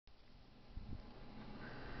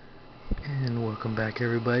Welcome back,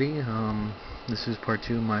 everybody. This is part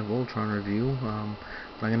 2 of my Voltron review.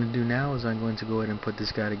 What I'm going to do now is I'm going to go ahead and put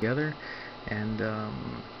this guy together and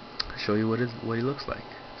show you what he looks like.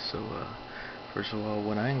 So first of all,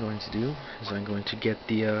 what I'm going to do is I'm going to get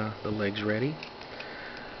the legs ready,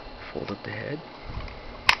 fold up the head,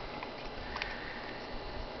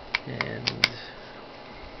 and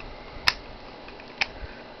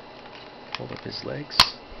fold up his legs,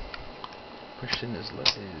 push in his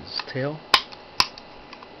tail,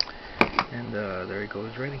 and there he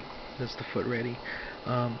goes, ready. That's the foot ready.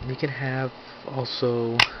 You can have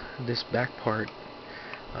also this back part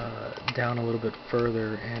down a little bit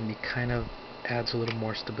further, and it kind of adds a little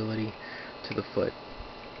more stability to the foot.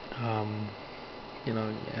 You know,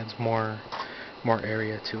 it adds more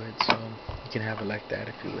area to it, so you can have it like that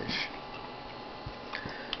if you wish.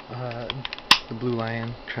 The blue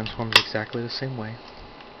lion transforms exactly the same way.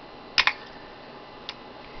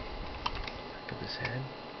 Back of his head.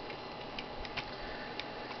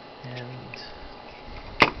 And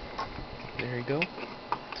there you go.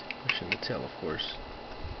 Pushing the tail, of course.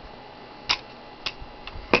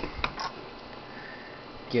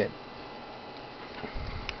 Get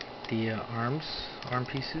the arm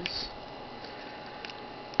pieces,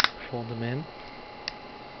 fold them in,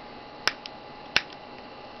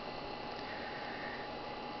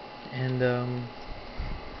 and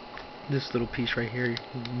this little piece right here you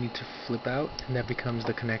need to flip out, and that becomes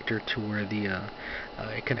the connector to where the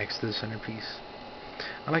it connects to the centerpiece.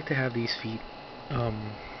 I like to have these feet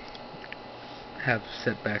have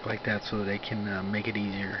set back like that so they can make it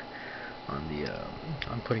easier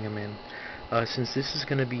on putting them in. Since this is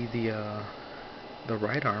going to be the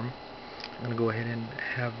right arm, I'm going to go ahead and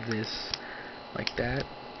have this like that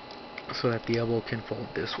so that the elbow can fold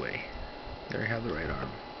this way. There you have the right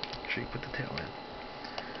arm. Make sure you put the tail in.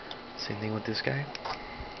 Same thing with this guy.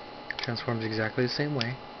 Transforms exactly the same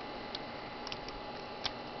way.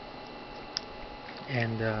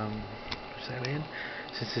 And push that in.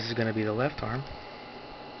 Since this is going to be the left arm,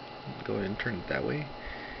 go ahead and turn it that way.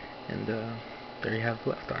 And there you have the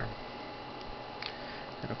left arm.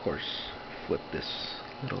 And of course, flip this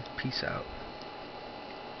little piece out.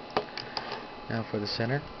 Now for the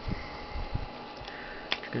center,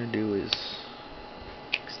 what you're going to do is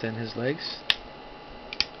extend his legs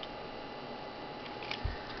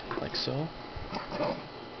like so,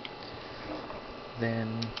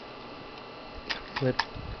 then flip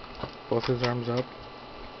both his arms up,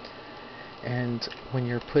 and when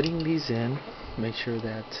you're putting these in, make sure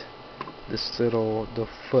that the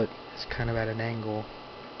foot is kind of at an angle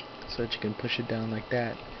so that you can push it down like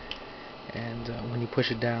that, and when you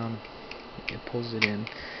push it down, it pulls it in.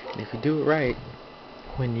 And if you do it right,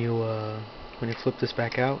 when you flip this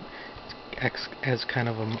back out, it acts as kind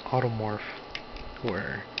of an automorph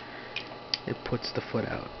where it puts the foot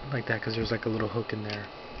out like that, because there's like a little hook in there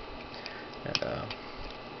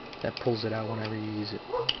that pulls it out whenever you use it.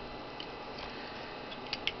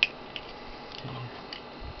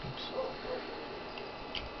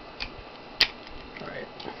 Alright,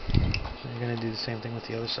 you're going to do the same thing with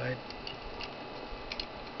the other side.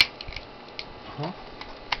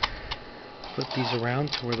 Flip these around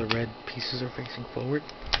to where the red pieces are facing forward,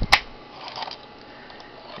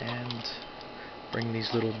 and bring these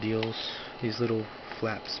little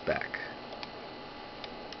flaps back.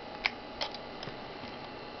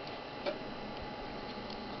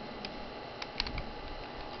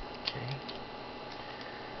 Okay.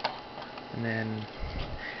 And then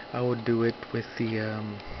I would do it with the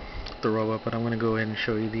robot, but I'm going to go ahead and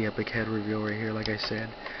show you the epic head reveal right here. Like I said,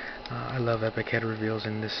 I love epic head reveals,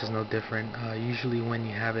 and this is no different. Usually when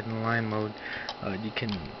you have it in line mode, you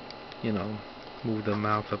can, you know, move the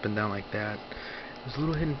mouth up and down like that. There's a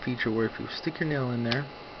little hidden feature where if you stick your nail in there,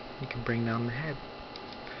 you can bring down the head.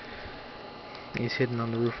 He's hidden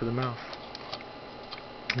on the roof of the mouth.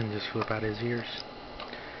 And just flip out his ears.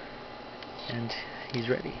 And he's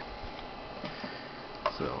ready.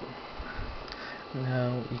 So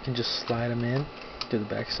now you can just slide him in to the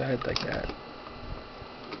back side like that.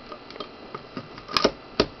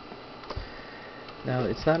 Now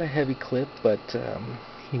it's not a heavy clip, but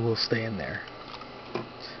he will stay in there.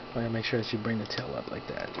 Well, make sure that you bring the tail up like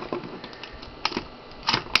that.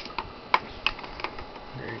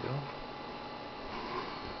 There you go.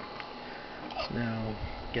 Now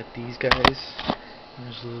get these guys.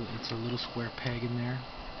 It's a little square peg in there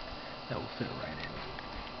that will fit right in.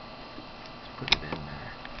 Just put it in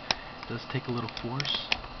there. It does take a little force,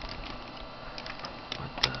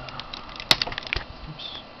 but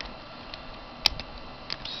oops.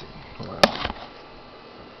 Let's see. Hold on.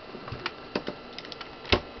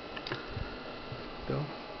 Go.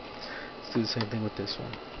 let's do the same thing with this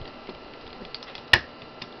one.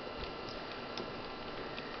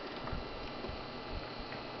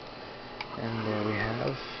 And there we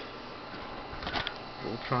have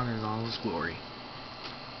Voltron in all his glory.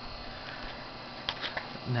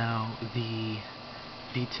 Now the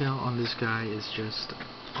detail on this guy is just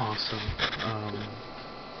awesome.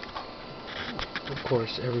 Of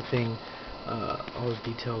course, everything, all the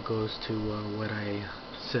detail goes to what I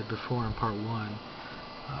said before in part 1.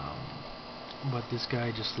 But this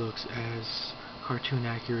guy just looks as cartoon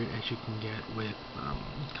accurate as you can get with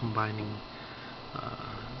combining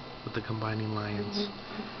lions,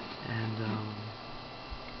 and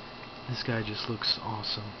this guy just looks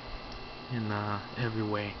awesome in every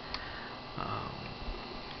way.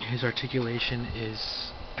 His articulation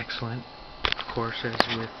is excellent, of course, as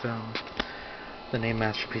with the name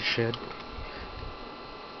Masterpiece should.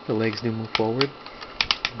 The legs do move forward,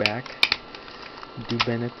 back, do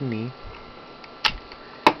bend at the knee.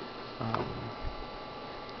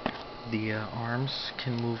 The arms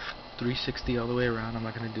can move 360 all the way around. I'm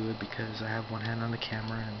not going to do it because I have one hand on the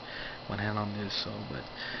camera and one hand on this, but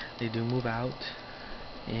they do move out,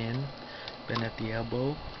 in, bend at the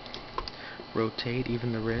elbow, rotate,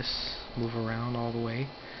 even the wrists move around all the way,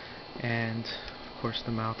 and of course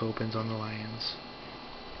the mouth opens on the lions.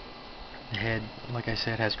 The head, like I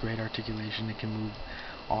said, has great articulation. It can move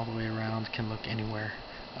all the way around, can look anywhere.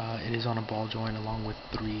 It is on a ball joint along with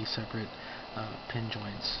 3 separate pin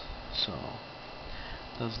joints, so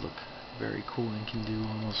it does look very cool and can do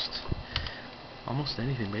almost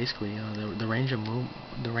anything basically. The range of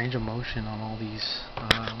motion on all these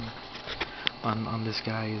on this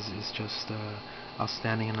guy is just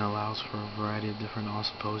outstanding, and allows for a variety of different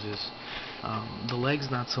awesome poses. The legs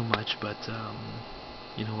not so much, but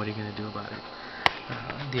you know, what are you going to do about it?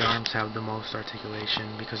 The arms have the most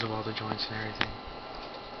articulation because of all the joints and everything.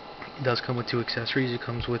 It does come with 2 accessories. It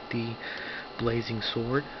comes with the blazing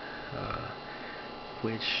sword,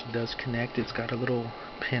 which does connect. It's got a little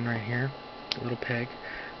pin right here, a little peg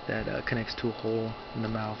that connects to a hole in the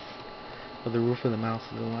mouth, or the roof of the mouth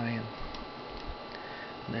of the lion.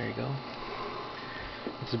 And there you go.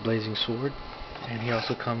 It's a blazing sword. And he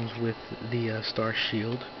also comes with the star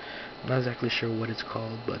shield. I'm not exactly sure what it's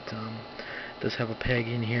called, but it does have a peg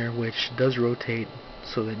in here which does rotate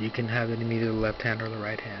so that you can have it in either the left hand or the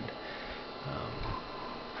right hand.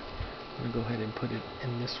 I'm going to go ahead and put it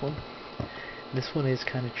in this one. This one is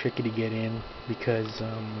kind of tricky to get in because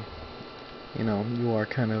you know, you are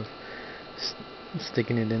kind of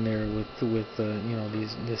sticking it in there with you know,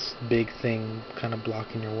 this big thing kind of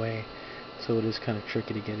blocking your way, so it is kind of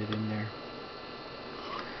tricky to get it in there.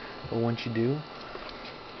 But once you do,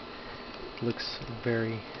 it looks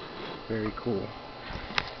very, very cool.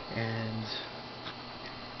 And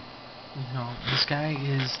you know, this guy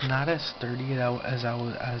is not as sturdy as I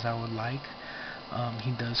would like.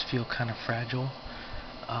 He does feel kind of fragile,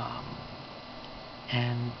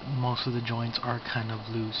 and most of the joints are kind of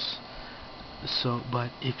loose. So,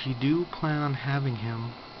 but if you do plan on having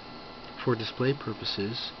him for display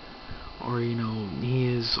purposes, or you know, he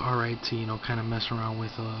is alright to, you know, kind of mess around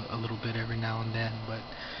with a little bit every now and then. But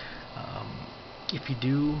if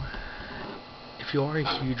you are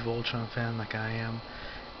a huge Voltron fan like I am,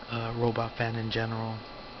 robot fan in general,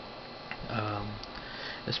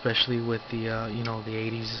 especially with the you know, the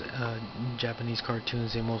 80s Japanese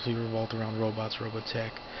cartoons, they mostly revolved around robots,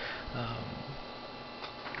 Robotech,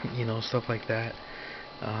 you know, stuff like that.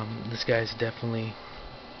 This guy is definitely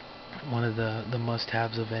one of the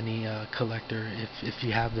must-haves of any collector, if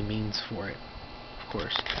you have the means for it, of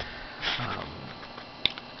course.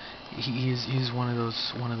 He's one of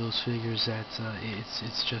those figures that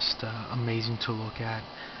it's just amazing to look at,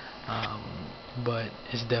 but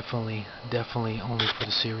it's definitely only for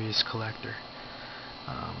the serious collector.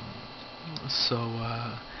 So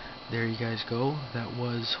there you guys go. That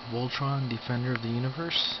was Voltron, Defender of the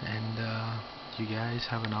Universe, and you guys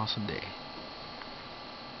have an awesome day.